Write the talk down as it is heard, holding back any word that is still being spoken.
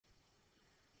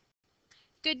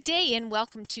Good day and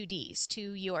welcome 2Ds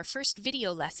to your first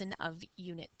video lesson of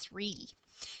Unit 3.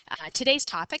 Today's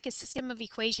topic is system of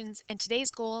equations, and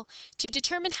today's goal to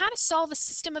determine how to solve a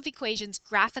system of equations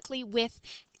graphically with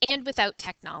and without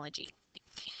technology.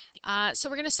 So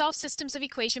we're going to solve systems of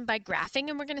equation by graphing,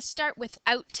 and we're going to start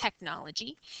without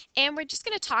technology, and we're just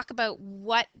going to talk about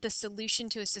what the solution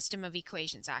to a system of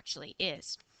equations actually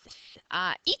is.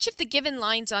 Each of the given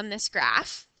lines on this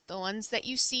graph, the ones that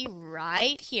you see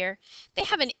right here, they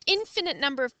have an infinite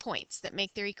number of points that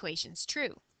make their equations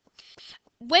true.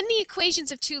 When the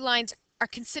equations of two lines are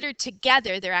considered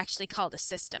together, they're actually called a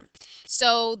system.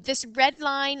 So this red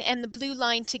line and the blue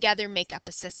line together make up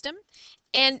a system,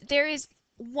 and there is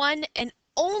one and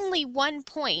only one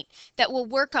point that will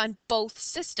work on both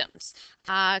systems.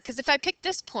 Because if I pick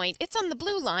this point, it's on the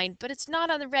blue line, but it's not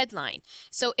on the red line.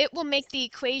 So it will make the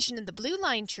equation of the blue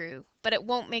line true, but it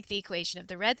won't make the equation of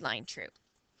the red line true.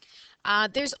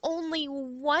 There's only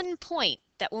one point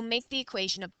that will make the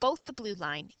equation of both the blue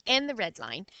line and the red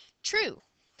line true,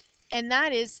 and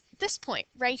that is this point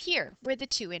right here where the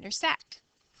two intersect.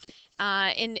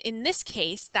 In this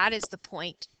case, that is the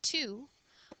point 2,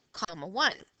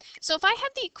 1. So if I have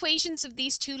the equations of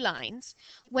these two lines,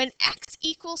 when x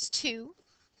equals 2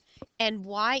 and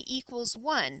y equals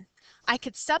 1, I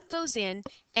could sub those in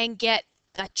and get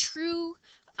a true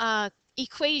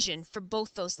equation for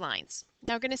both those lines.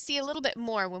 Now we're going to see a little bit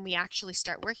more when we actually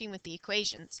start working with the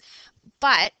equations,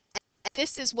 but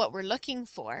this is what we're looking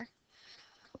for.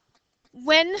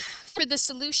 When, for the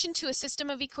solution to a system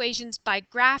of equations by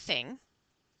graphing,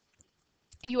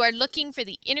 you are looking for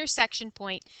the intersection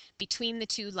point between the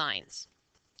two lines.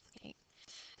 Okay.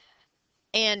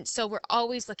 And so we're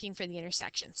always looking for the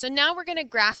intersection. So now we're going to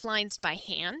graph lines by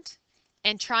hand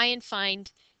and try and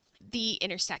find the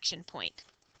intersection point.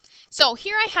 So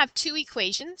here I have two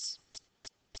equations,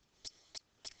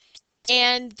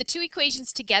 and the two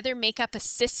equations together make up a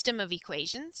system of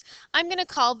equations. I'm going to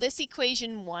call this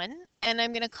equation 1, and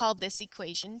I'm going to call this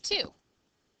equation 2.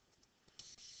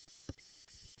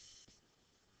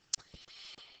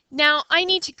 Now I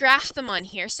need to graph them on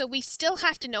here, so we still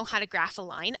have to know how to graph a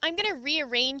line. I'm going to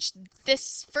rearrange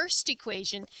this first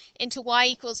equation into y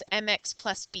equals mx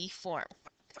plus b form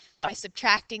by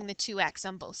subtracting the 2x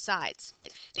on both sides.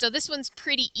 So this one's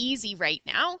pretty easy right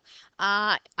now.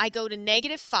 I go to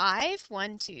 -5,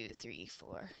 1, 2, 3,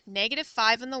 4,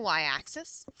 -5 on the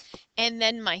y-axis, and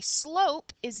then my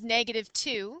slope is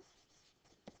 -2.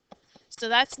 So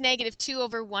that's -2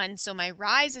 over 1, so my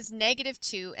rise is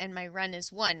 -2 and my run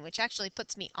is 1, which actually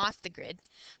puts me off the grid.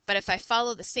 But if I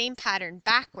follow the same pattern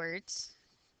backwards,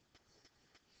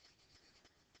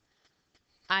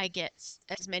 I get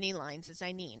as many lines as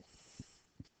I need.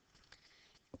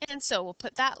 And so we'll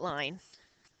put that line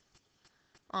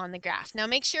on the graph. Now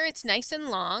make sure it's nice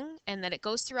and long and that it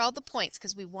goes through all the points,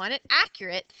 because we want it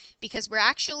accurate, because we're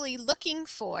actually looking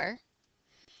for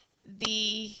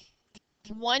the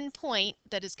one point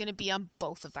that is going to be on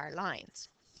both of our lines.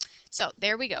 So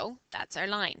there we go. That's our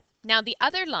line. Now the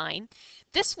other line,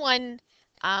 this one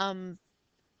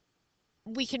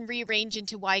we can rearrange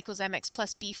into y equals mx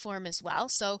plus b form as well.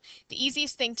 So the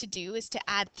easiest thing to do is to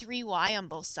add 3y on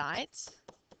both sides.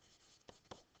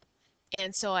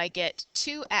 And so I get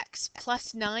 2x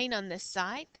plus 9 on this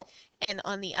side, and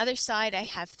on the other side I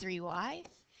have 3y.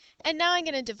 And now I'm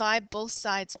going to divide both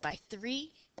sides by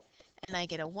 3, and I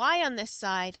get a y on this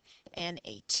side and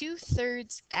a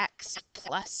 2/3 x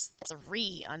plus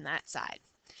 3 on that side.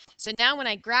 So now when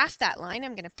I graph that line,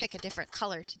 I'm going to pick a different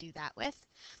color to do that with.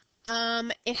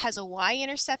 It has a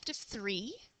y-intercept of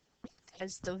 3,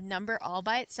 because the number all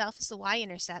by itself is the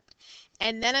y-intercept.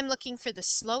 And then I'm looking for the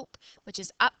slope, which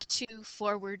is up to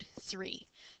forward 3.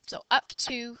 So up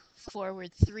to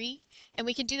forward 3. And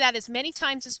we can do that as many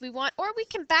times as we want, or we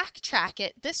can backtrack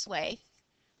it this way.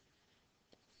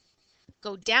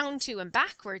 Go down 2 and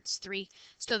backwards 3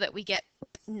 so that we get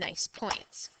nice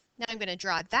points. Now I'm going to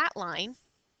draw that line.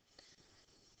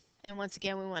 And once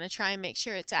again, we want to try and make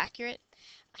sure it's accurate.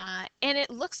 And it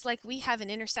looks like we have an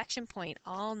intersection point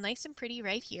all nice and pretty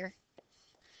right here.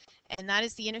 And that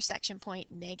is the intersection point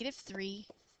 -3,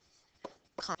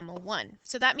 1.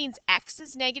 So that means x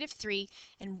is -3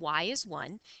 and y is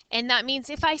 1. And that means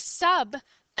if I sub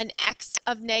an x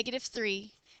of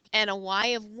 -3 and a y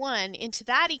of 1 into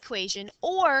that equation,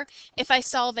 or if I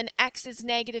solve an x is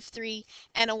 -3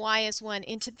 and a y is 1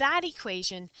 into that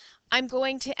equation, I'm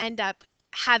going to end up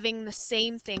having the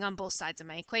same thing on both sides of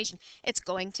my equation. It's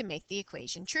going to make the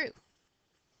equation true.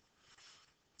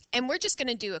 And we're just going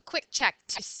to do a quick check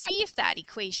to see if that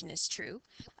equation is true,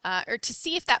 or to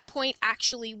see if that point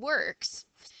actually works.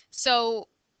 So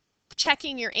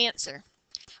checking your answer.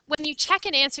 when you check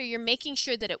an answer, you're making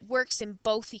sure that it works in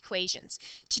both equations.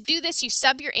 To do this, you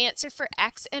sub your answer for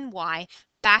x and y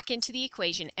back into the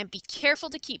equation, and be careful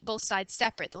to keep both sides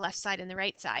separate, the left side and the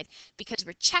right side, because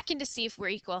we're checking to see if we're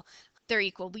equal. They're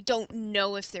equal. We don't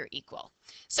know if they're equal.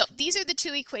 So these are the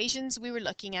two equations we were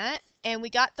looking at, and we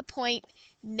got the point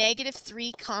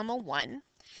 -3, 1.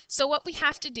 So what we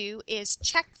have to do is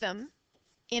check them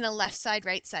in a left side,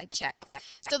 right side check.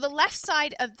 So the left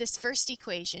side of this first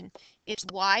equation is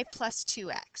y plus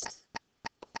 2x.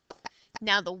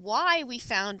 Now the y we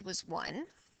found was 1,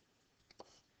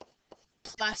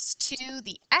 plus 2,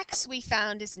 the x we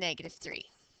found is -3.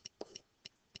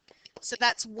 So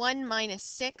that's 1 minus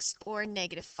 6, or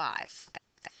 -5,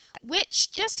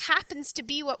 which just happens to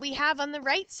be what we have on the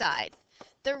right side.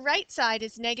 The right side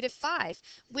is -5,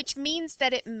 which means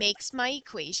that it makes my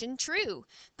equation true.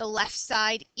 The left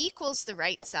side equals the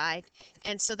right side,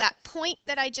 and so that point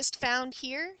that I just found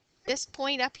here, this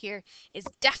point up here, is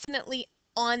definitely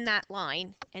on that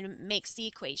line and makes the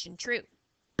equation true.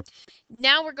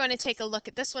 Now we're going to take a look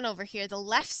at this one over here. The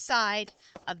left side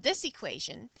of this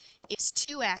equation is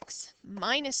 2x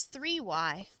minus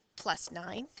 3y plus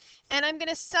 9. And I'm going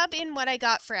to sub in what I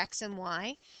got for x and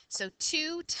y. So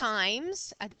 2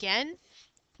 times, again,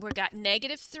 we got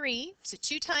 -3. So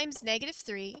 2 times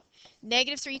 -3.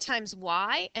 -3 times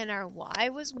y, and our y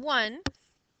was 1,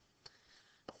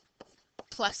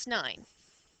 plus 9.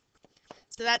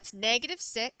 So that's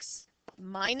 -6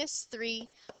 minus 3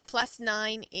 plus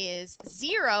 9 is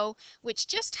 0, which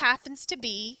just happens to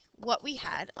be what we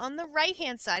had on the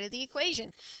right-hand side of the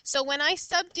equation. So when I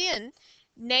subbed in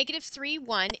 -3,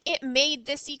 1, it made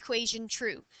this equation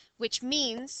true, which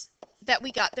means that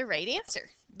we got the right answer.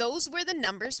 Those were the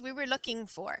numbers we were looking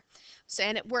for. So,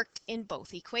 and it worked in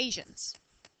both equations.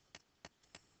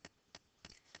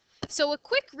 So a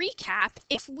quick recap,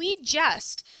 if we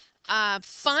just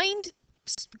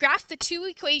graph the two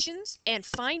equations and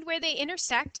find where they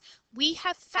intersect, we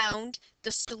have found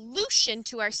the solution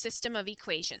to our system of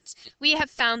equations. We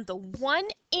have found the one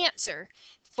answer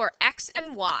for x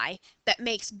and y that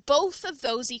makes both of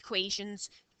those equations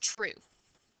true.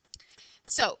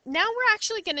 So now we're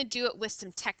actually going to do it with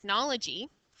some technology,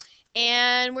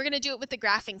 and we're going to do it with the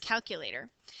graphing calculator.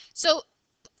 So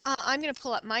I'm going to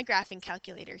pull up my graphing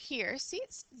calculator here. See,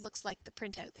 it looks like the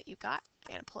printout that you got.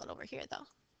 I'm going to pull it over here though.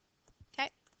 Okay.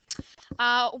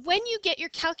 When you get your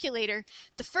calculator,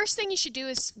 the first thing you should do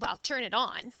is, well, turn it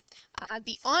on.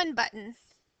 The on button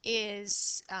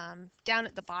is down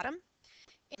at the bottom.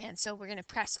 And so we're going to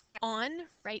press on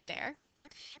right there.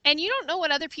 And you don't know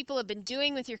what other people have been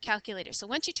doing with your calculator. So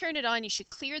once you turn it on, you should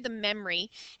clear the memory.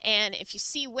 And if you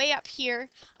see way up here,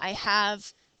 I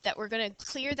have that we're going to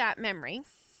clear that memory.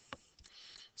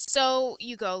 So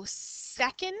you go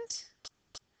second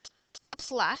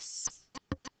plus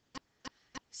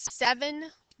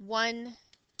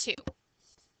 712.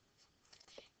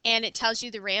 And it tells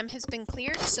you the RAM has been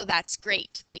cleared, so that's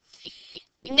great.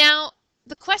 Now,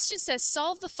 the question says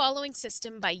solve the following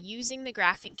system by using the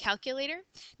graphing calculator.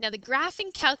 Now, the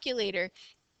graphing calculator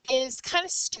is kind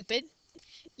of stupid.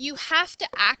 You have to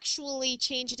actually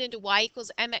change it into y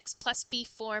equals mx plus b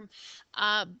form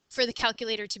for the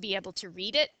calculator to be able to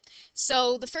read it.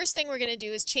 So the first thing we're going to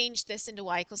do is change this into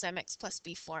y equals mx plus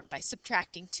b form by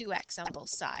subtracting 2x on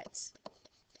both sides.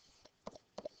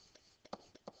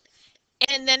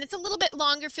 And then it's a little bit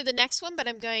longer for the next one, but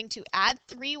I'm going to add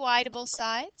 3y to both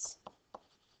sides.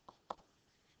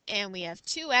 And we have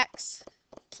 2x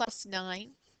plus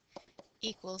 9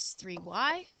 equals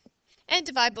 3y. And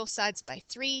divide both sides by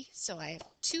 3, so I have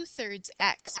 2/3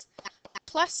 x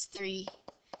plus 3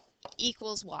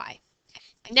 equals y.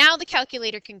 Now the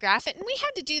calculator can graph it, and we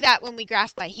had to do that when we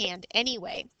graph by hand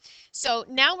anyway. So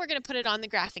now we're going to put it on the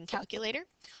graphing calculator.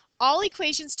 All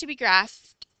equations to be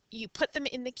graphed, you put them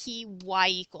in the key y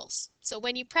equals. So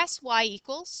when you press y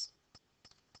equals,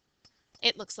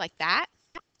 it looks like that.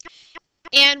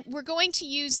 And we're going to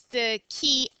use the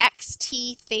key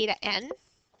xt theta n,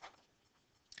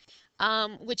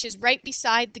 which is right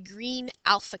beside the green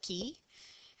alpha key.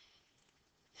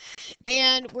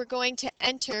 And we're going to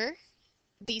enter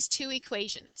these two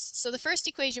equations. So the first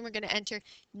equation we're going to enter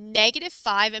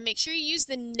 -5, and make sure you use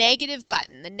the negative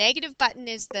button. The negative button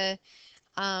is the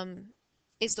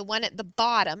one at the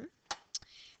bottom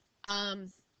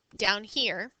down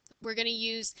here. We're going to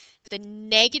use the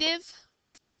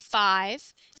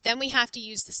 -5. Then we have to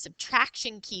use the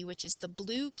subtraction key, which is the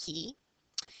blue key,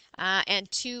 and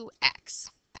 2x.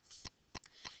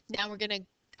 Now we're going to,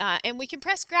 and we can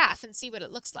press graph and see what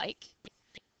it looks like.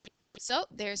 So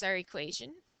there's our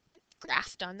equation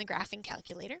graphed on the graphing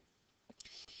calculator.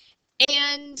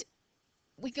 And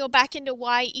we go back into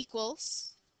y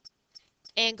equals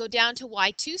and go down to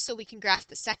y2 so we can graph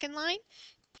the second line.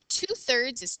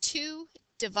 2/3 is 2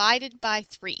 divided by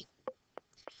 3.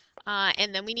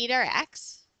 And then we need our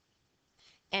x,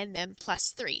 and then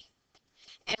plus 3.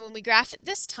 And when we graph it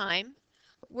this time,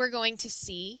 we're going to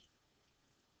see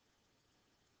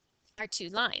our 2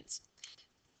 lines.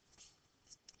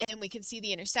 And we can see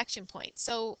the intersection point.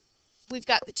 So we've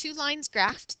got the 2 lines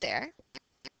graphed there.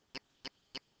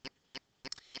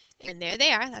 And there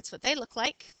they are. That's what they look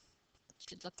like.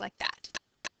 Should look like that.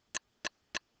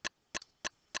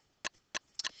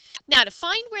 Now to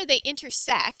find where they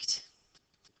intersect,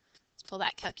 let's pull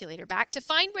that calculator back. To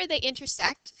find where they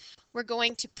intersect, we're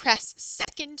going to press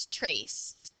second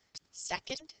trace.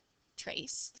 Second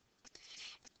trace.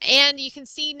 And you can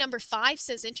see number 5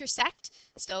 says intersect.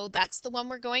 So that's the one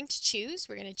we're going to choose.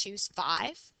 We're going to choose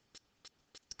 5.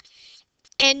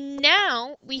 And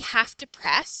now we have to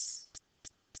press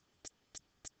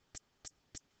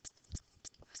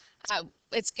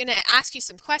it's going to ask you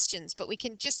some questions, but we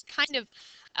can just kind of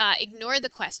ignore the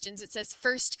questions. It says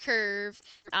first curve,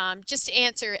 just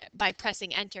answer by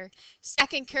pressing enter.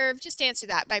 Second curve, just answer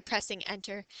that by pressing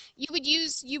enter. You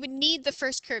would need the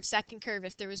first curve, second curve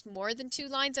if there was more than 2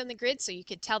 lines on the grid, so you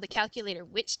could tell the calculator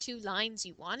which 2 lines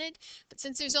you wanted. But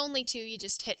since there's only 2, you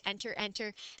just hit enter,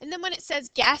 enter. And then when it says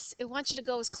guess, it wants you to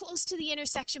go as close to the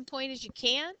intersection point as you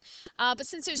can. But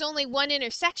since there's only one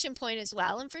intersection point as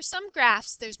well, and for some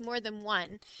graphs there's more than one,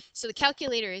 so the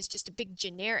calculator is just a big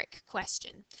generic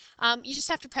question. You just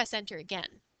have to press enter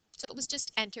again. So it was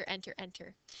just enter, enter,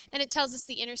 enter. And it tells us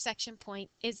the intersection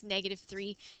point is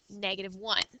 -3,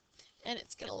 -1. And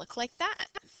it's going to look like that.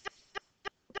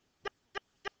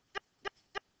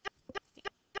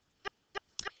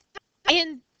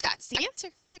 And that's the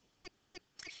answer.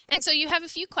 And so you have a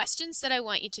few questions that I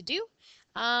want you to do.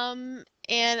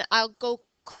 And I'll go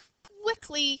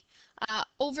quickly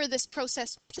over this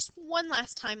process just one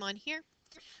last time on here.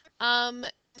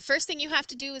 First thing you have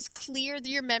to do is clear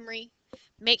your memory.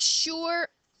 Make sure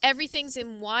everything's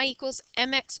in y equals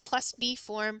mx plus b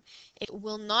form. It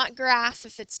will not graph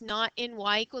if it's not in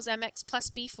y equals mx plus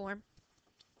b form.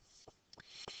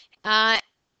 And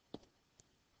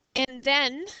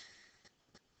then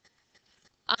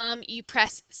you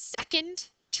press second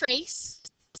trace,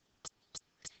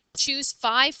 choose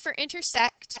 5 for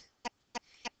intersect,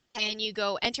 and you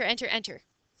go enter, enter, enter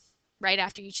right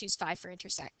after you choose 5 for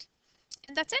intersect.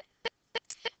 And that's it.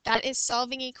 That is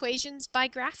solving equations by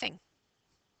graphing.